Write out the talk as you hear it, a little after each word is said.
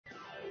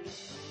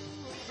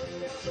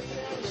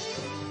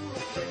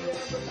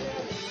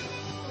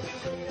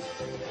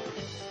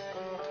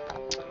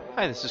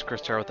Hi, this is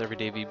Chris Tarr with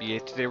Everyday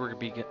VBA. Today we're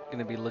going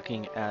to be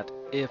looking at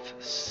if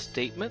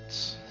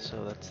statements.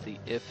 So that's the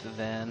if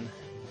then,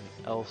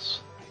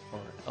 else,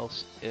 or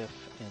else if,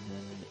 and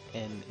then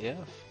an end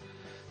if.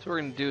 So what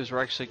we're going to do is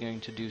we're actually going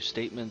to do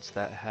statements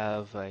that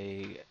have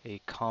a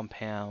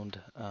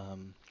compound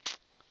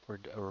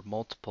or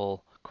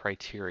multiple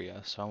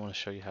criteria. So I want to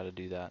show you how to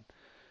do that.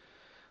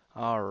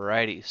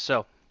 Alrighty,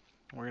 so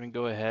we're going to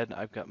go ahead.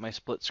 I've got my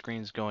split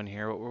screens going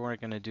here. What we're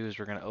going to do is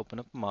we're going to open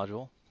up a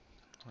module.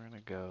 We're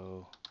going to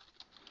go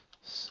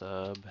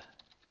sub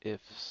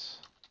ifs.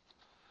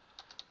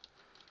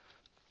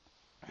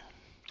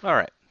 All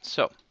right,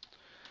 so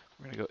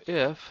we're going to go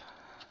if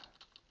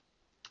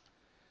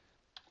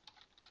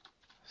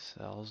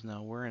cells.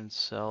 Now we're in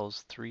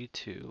cells 3,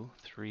 2,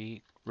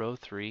 row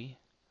 3,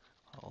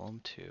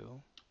 column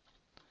 2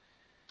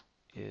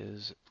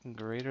 is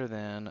greater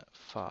than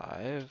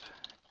 5,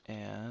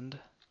 and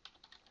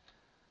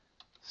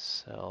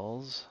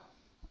cells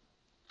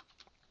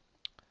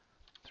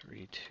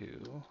 3,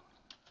 2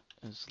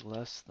 is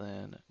less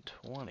than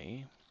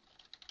 20,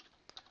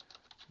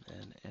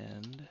 then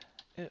end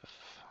if.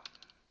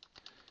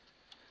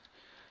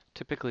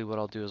 Typically what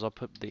I'll do is I'll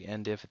put the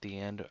end if at the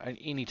end.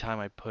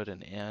 Anytime I put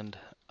an end,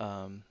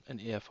 an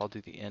if, I'll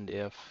do the end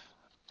if,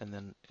 and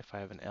then if I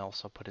have an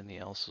else, I'll put in the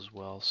else as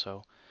well.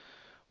 So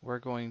we're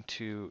going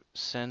to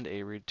send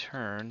a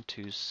return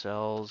to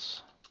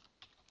cells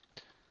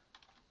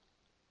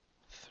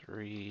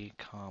 3,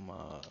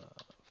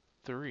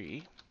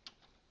 3,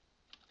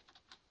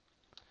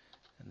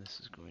 and this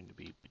is going to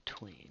be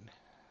between.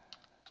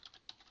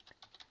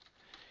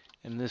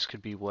 And this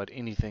could be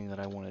anything that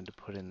I wanted to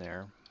put in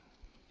there.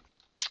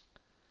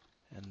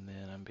 And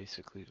then I'm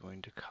basically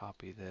going to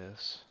copy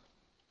this.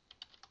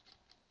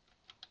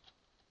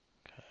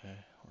 Okay,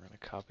 we're going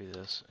to copy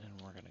this and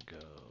we're going to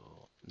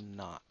go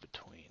not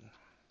between.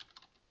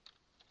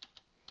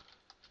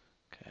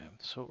 Okay,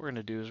 so what we're going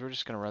to do is we're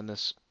just going to run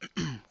this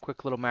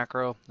quick little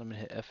macro. I'm going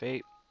to hit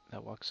F8.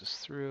 That walks us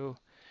through.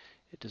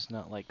 It does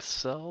not like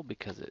cell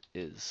because it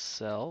is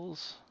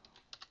cells.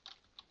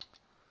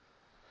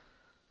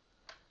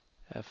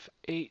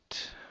 F8.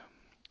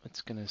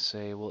 It's going to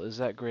say, well, is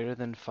that greater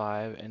than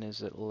 5 and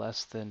is it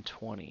less than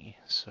 20?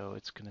 So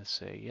it's going to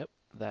say, yep,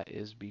 that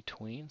is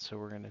between. So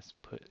we're going to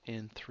put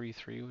in 3,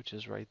 3, which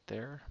is right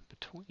there,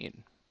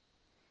 between.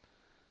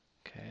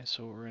 Okay,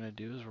 so what we're going to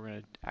do is we're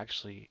going to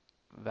actually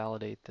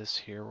validate this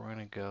here. We're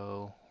going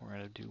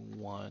to do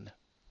 1.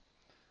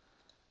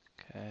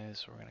 Okay,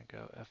 so we're going to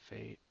go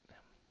F8.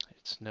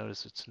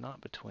 Notice it's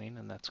not between,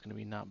 and that's going to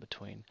be not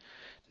between.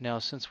 Now,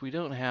 since we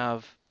don't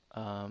have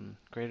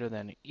greater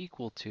than or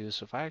equal to,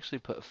 so if I actually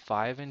put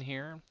 5 in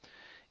here,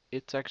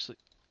 it's actually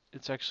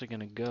going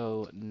to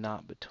go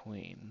not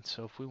between.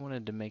 So if we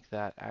wanted to make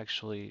that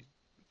actually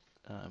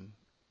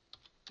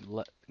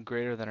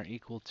greater than or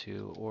equal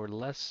to or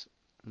less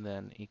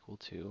than equal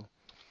to,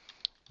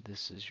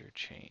 this is your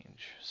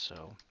change.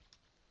 So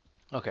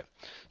okay,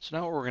 so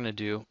now what we're going to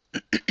do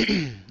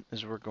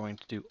is we're going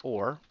to do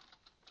OR.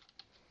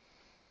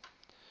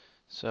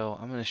 So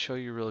I'm going to show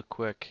you really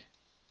quick.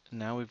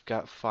 Now we've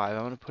got 5.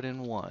 I'm going to put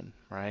in 1,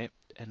 right?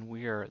 And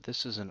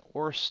this is an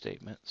OR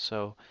statement.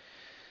 So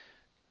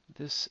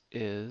this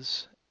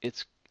is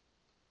it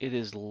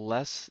is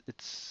less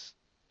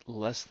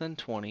than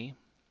 20,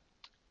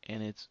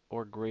 and it's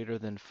or greater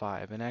than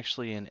 5. And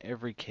actually in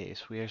every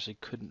case we actually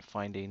couldn't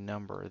find a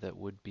number that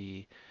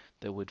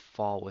would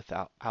fall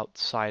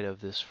outside of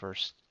this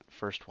first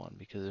one,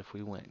 because if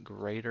we went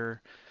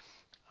greater,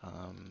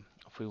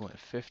 if we went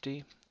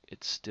 50,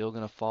 it's still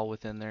going to fall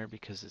within there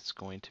because it's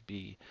going to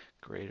be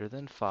greater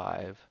than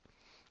 5.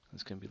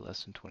 It's going to be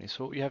less than 20.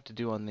 So what you have to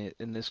do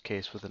in this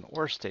case with an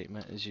OR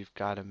statement is you've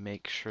got to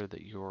make sure that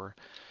it's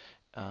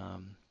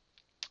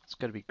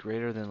got to be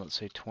greater than, let's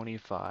say,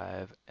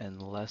 25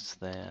 and less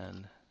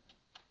than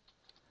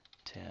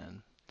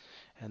 10.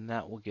 And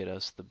that will get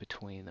us the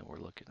between that we're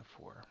looking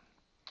for.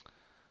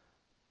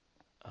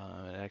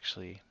 It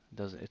actually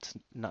doesn't, it's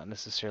not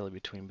necessarily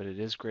between, but it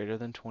is greater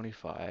than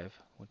 25,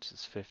 which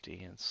is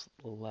 50, and it's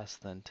less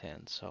than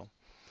 10. So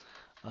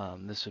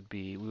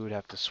we would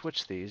have to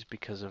switch these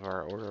because of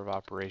our order of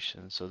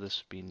operations. So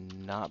this would be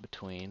not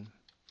between,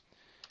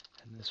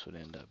 and this would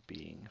end up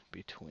being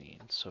between.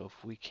 So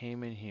if we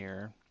came in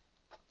here,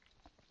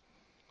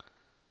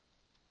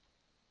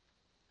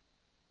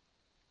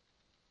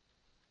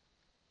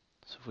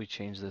 so if we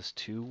change this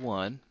to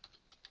 1,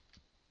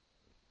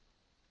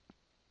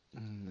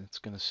 it's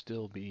going to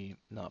still be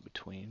not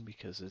between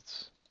because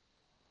it's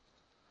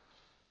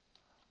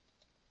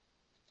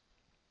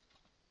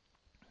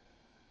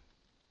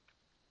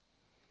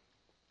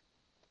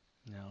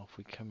now if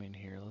we come in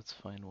here, let's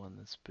find one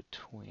that's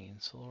between.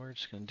 So we're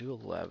just going to do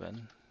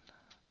 11.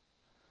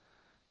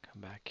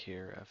 Come back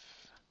here,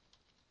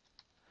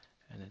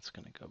 and it's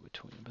going to go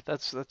between. But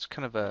that's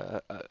kind of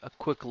a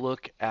quick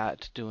look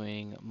at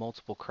doing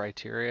multiple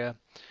criteria.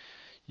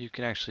 You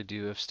can actually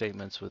do if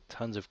statements with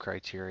tons of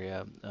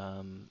criteria.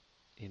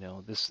 you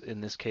know,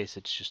 in this case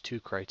it's just 2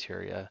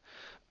 criteria,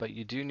 but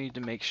you do need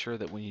to make sure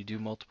that when you do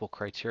multiple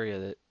criteria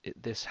that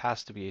this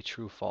has to be a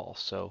true false.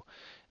 So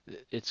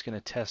it's going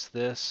to test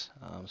this.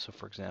 So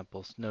for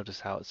example, notice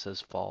how it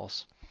says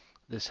false.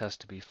 This has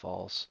to be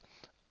false.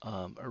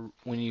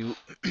 When you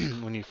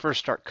when you first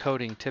start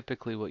coding,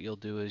 typically what you'll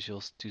do is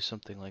you'll do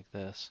something like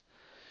this.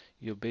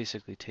 You'll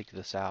basically take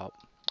this out,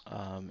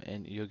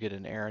 and you'll get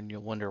an error, and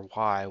you'll wonder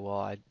why.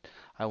 Well,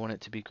 I want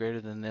it to be greater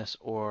than this,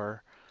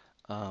 or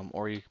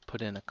you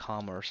put in a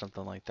comma or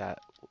something like that.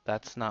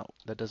 That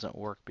doesn't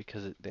work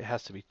because it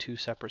has to be 2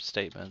 separate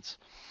statements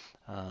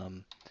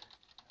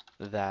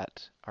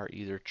that are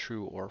either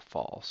true or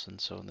false. And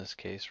so in this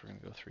case, we're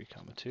going to go 3,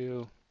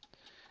 2,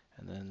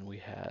 and then we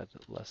had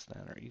less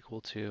than or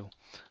equal to.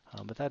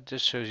 But that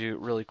just shows you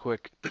really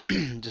quick,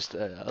 just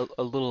a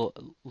little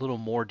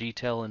more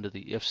detail into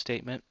the if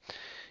statement.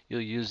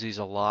 You'll use these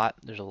a lot.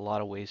 There's a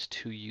lot of ways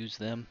to use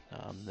them.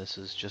 This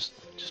is just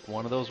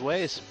one of those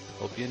ways.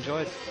 Hope you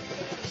enjoyed.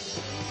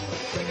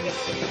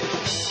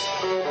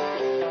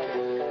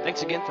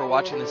 Thanks again for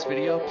watching this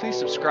video. Please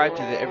subscribe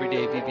to the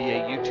Everyday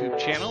VBA YouTube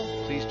channel.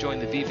 Please join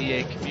the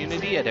VBA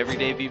community at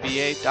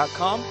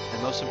everydayvba.com.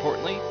 And most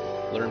importantly,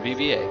 learn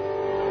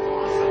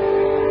VBA.